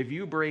 If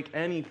you break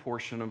any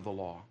portion of the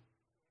law,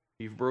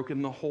 you've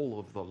broken the whole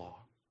of the law.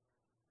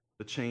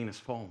 The chain is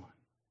fallen.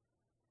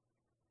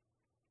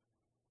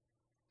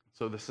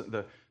 So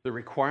the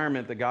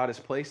requirement that God has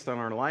placed on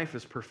our life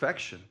is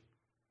perfection.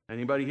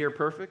 Anybody here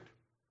perfect?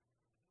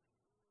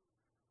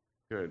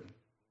 Good.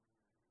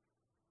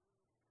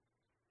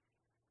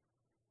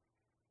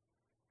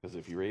 Because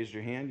if you raised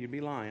your hand, you'd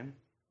be lying.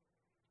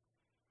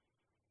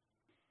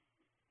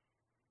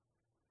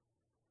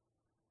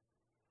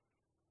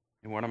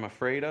 And what I'm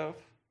afraid of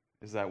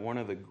is that one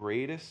of the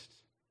greatest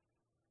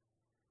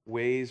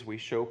ways we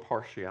show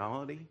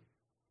partiality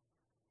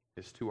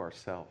is to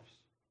ourselves.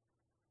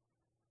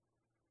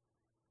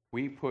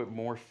 We put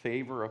more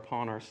favor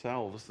upon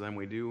ourselves than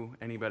we do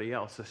anybody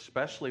else,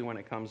 especially when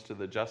it comes to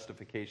the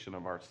justification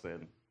of our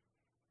sin.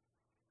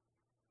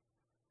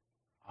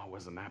 Oh,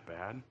 wasn't that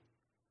bad?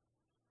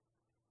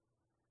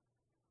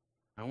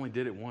 I only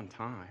did it one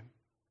time.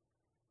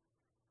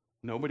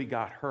 Nobody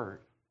got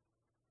hurt,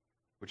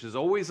 which is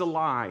always a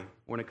lie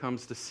when it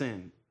comes to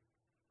sin,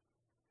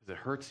 because it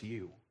hurts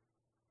you,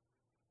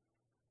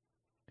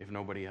 if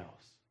nobody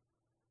else.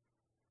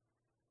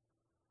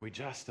 We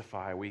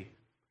justify, we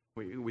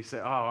say,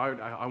 oh,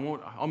 I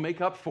won't, I'll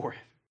make up for it,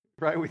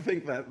 right? We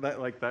think that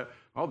like that,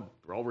 I'll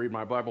read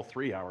my Bible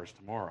 3 hours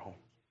tomorrow.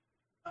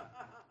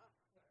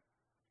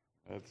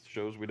 That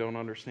shows we don't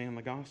understand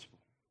the gospel.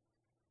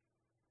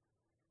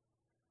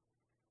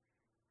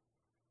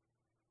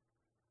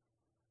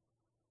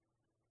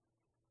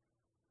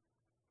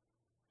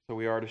 So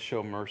we are to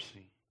show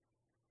mercy.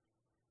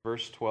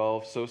 Verse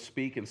 12, so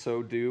speak and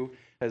so do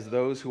as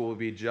those who will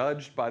be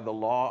judged by the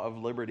law of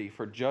liberty.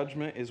 For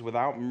judgment is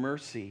without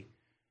mercy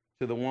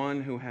to the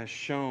one who has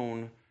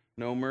shown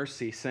no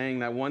mercy, saying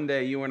that one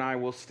day you and I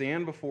will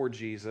stand before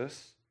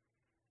Jesus,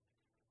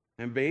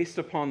 and based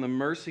upon the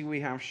mercy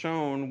we have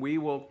shown, we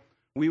will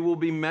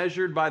be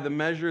measured by the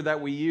measure that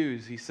we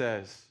use, he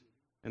says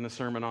in the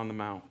Sermon on the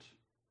Mount,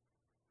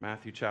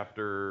 Matthew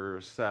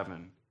chapter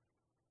 7.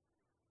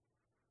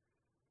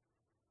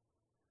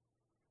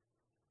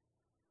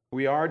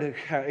 We are to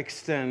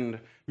extend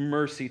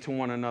mercy to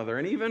one another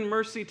and even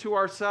mercy to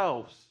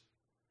ourselves.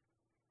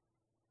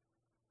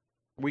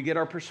 We get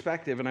our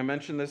perspective, and I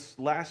mentioned this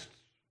last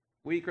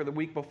week or the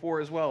week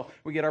before as well.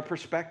 We get our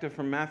perspective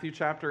from Matthew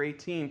chapter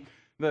 18,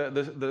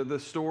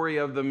 the story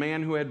of the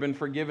man who had been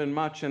forgiven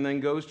much and then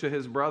goes to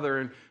his brother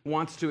and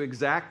wants to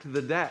exact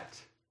the debt.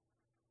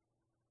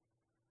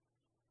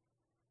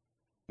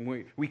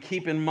 We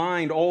keep in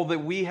mind all that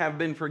we have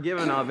been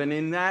forgiven of, and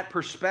in that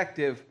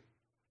perspective,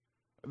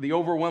 the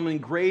overwhelming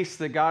grace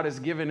that God has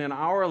given in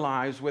our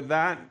lives, with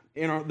that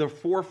in the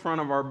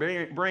forefront of our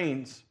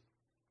brains,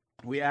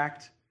 we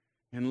act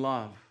in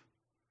love.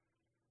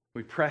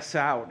 We press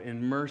out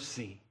in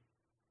mercy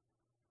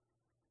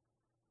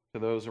to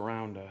those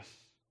around us.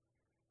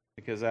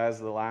 Because as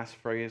the last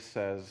phrase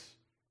says,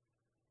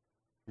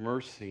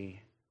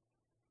 mercy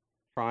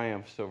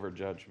triumphs over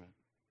judgment.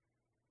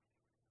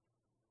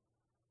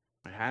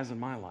 It has in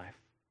my life.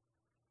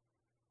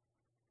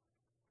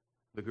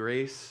 The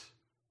grace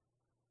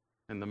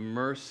and the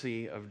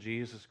mercy of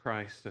Jesus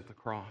Christ at the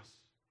cross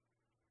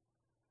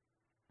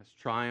has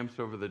triumphed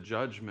over the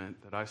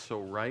judgment that I so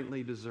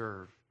rightly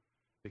deserve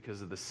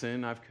because of the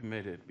sin I've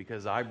committed,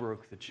 because I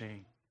broke the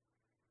chain.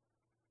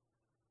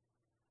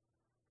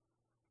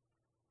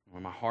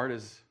 When my heart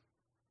is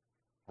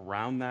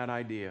around that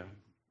idea,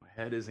 my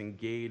head is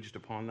engaged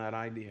upon that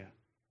idea,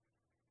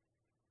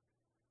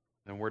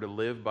 then we're to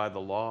live by the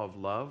law of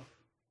love,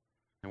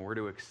 and we're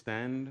to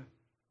extend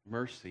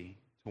mercy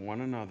to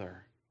one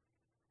another,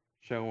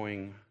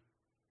 showing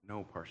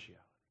no partiality.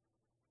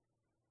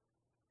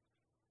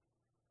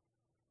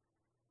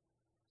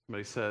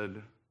 Somebody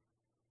said,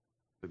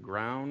 the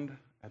ground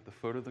at the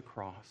foot of the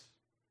cross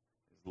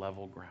is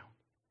level ground,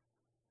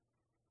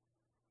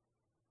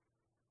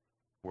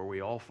 where we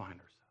all find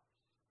ourselves.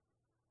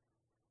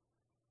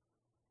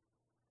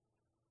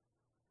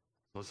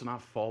 Let's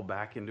not fall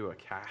back into a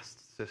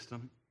caste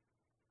system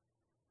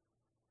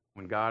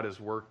when God has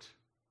worked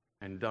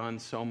and done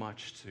so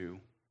much to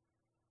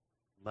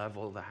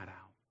level that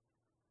out.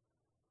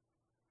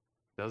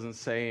 It doesn't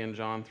say in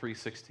John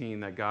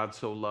 3:16 that God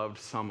so loved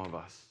some of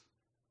us.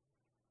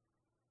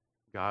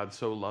 God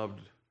so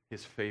loved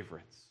his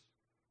favorites.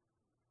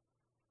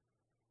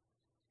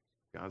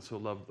 God so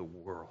loved the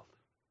world.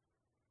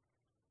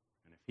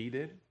 And if he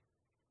did,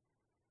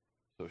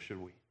 so should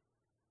we.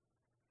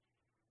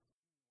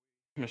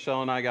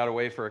 Michelle and I got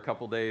away for a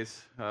couple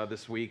days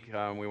this week.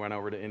 We went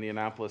over to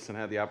Indianapolis and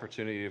had the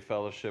opportunity to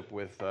fellowship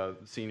with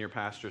senior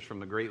pastors from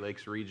the Great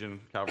Lakes region,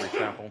 Calvary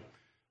Chapel. It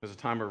was a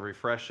time of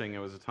refreshing. It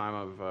was a time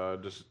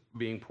of just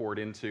being poured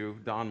into.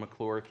 Don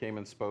McClure came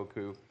and spoke,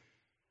 who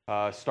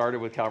started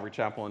with Calvary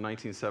Chapel in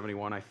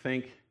 1971. I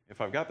think, if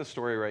I've got the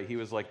story right, he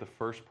was like the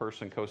first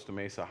person Costa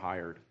Mesa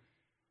hired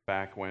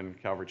back when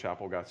Calvary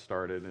Chapel got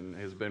started, and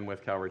has been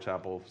with Calvary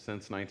Chapel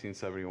since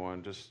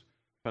 1971. Just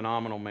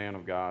phenomenal man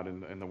of God,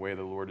 and the way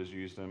the Lord has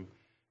used him.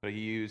 But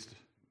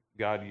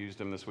God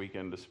used him this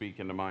weekend to speak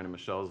into mine and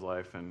Michelle's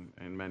life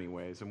in many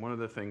ways. And one of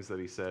the things that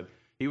he said,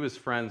 he was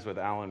friends with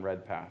Alan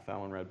Redpath.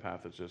 Alan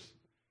Redpath is just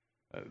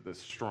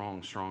this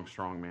strong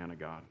man of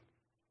God.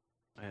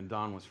 And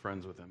Don was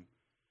friends with him.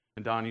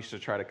 And Don used to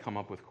try to come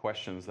up with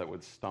questions that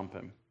would stump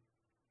him.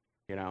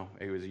 You know,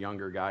 he was a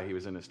younger guy. He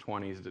was in his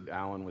 20s.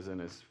 Alan was in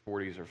his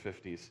 40s or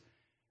 50s.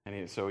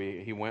 And so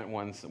he went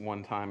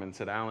one time and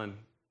said, Alan,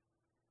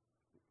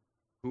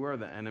 who are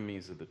the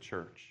enemies of the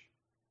church?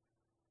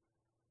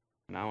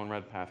 And Alan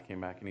Redpath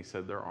came back and he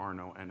said, there are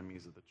no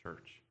enemies of the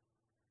church.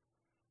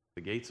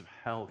 The gates of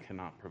hell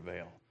cannot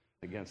prevail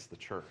against the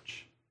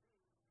church.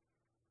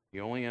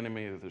 The only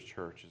enemy of the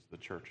church is the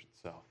church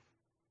itself.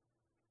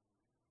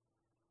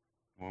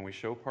 When we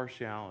show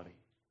partiality,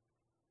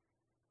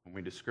 when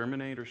we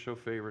discriminate or show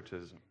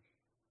favoritism,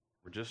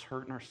 we're just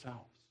hurting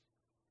ourselves.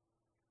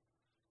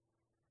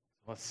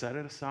 Let's set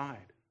it aside.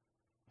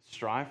 Let's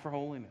strive for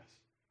holiness.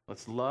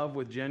 Let's love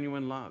with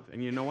genuine love.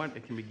 And you know what?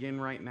 It can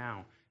begin right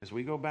now. As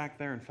we go back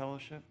there in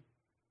fellowship,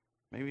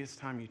 maybe it's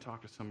time you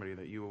talk to somebody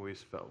that you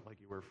always felt like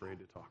you were afraid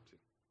to talk to.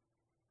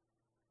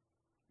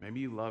 Maybe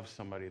you love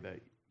somebody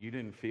that you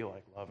didn't feel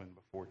like loving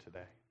before today.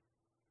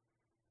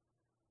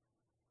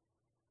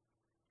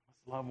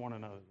 Let's love one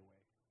another the way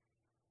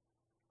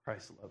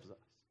Christ loves us.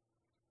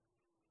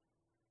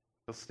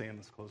 Let's stand,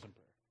 let's close in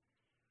prayer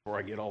before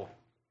I get all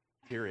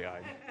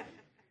teary-eyed.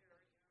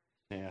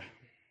 Yeah.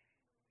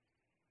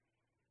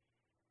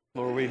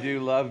 Lord, we do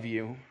love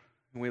you.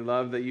 And we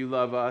love that you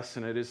love us,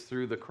 and it is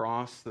through the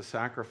cross, the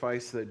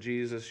sacrifice that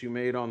Jesus, you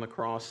made on the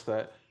cross,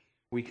 that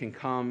we can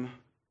come.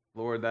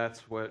 Lord,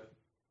 that's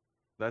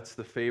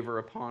the favor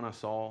upon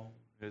us all.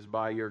 It is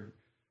by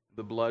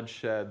the blood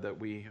shed that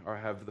we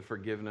have the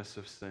forgiveness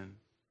of sin.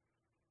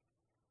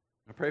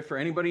 I pray for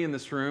anybody in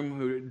this room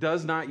who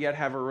does not yet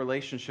have a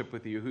relationship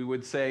with you, who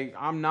would say,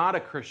 I'm not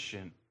a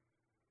Christian.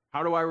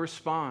 How do I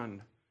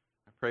respond?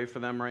 I pray for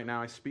them right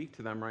now. I speak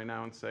to them right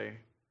now and say,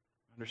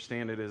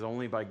 understand it is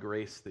only by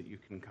grace that you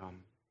can come.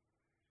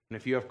 And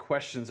if you have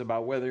questions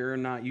about whether or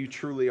not you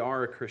truly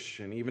are a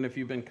Christian, even if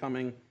you've been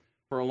coming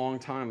for a long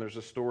time, there's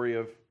a story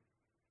of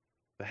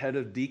the head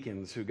of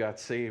deacons who got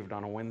saved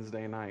on a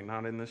Wednesday night,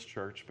 not in this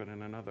church, but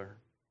in another.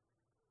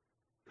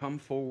 Come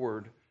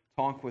forward,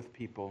 talk with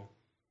people.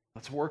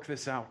 Let's work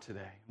this out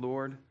today.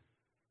 Lord,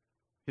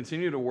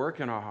 continue to work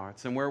in our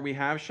hearts. And where we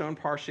have shown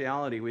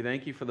partiality, we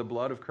thank you for the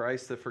blood of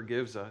Christ that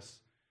forgives us.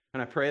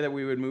 And I pray that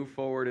we would move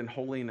forward in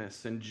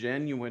holiness and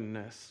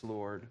genuineness,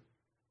 Lord,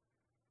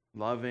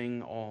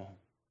 loving all.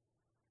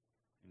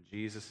 In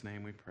Jesus'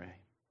 name we pray.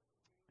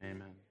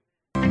 Amen.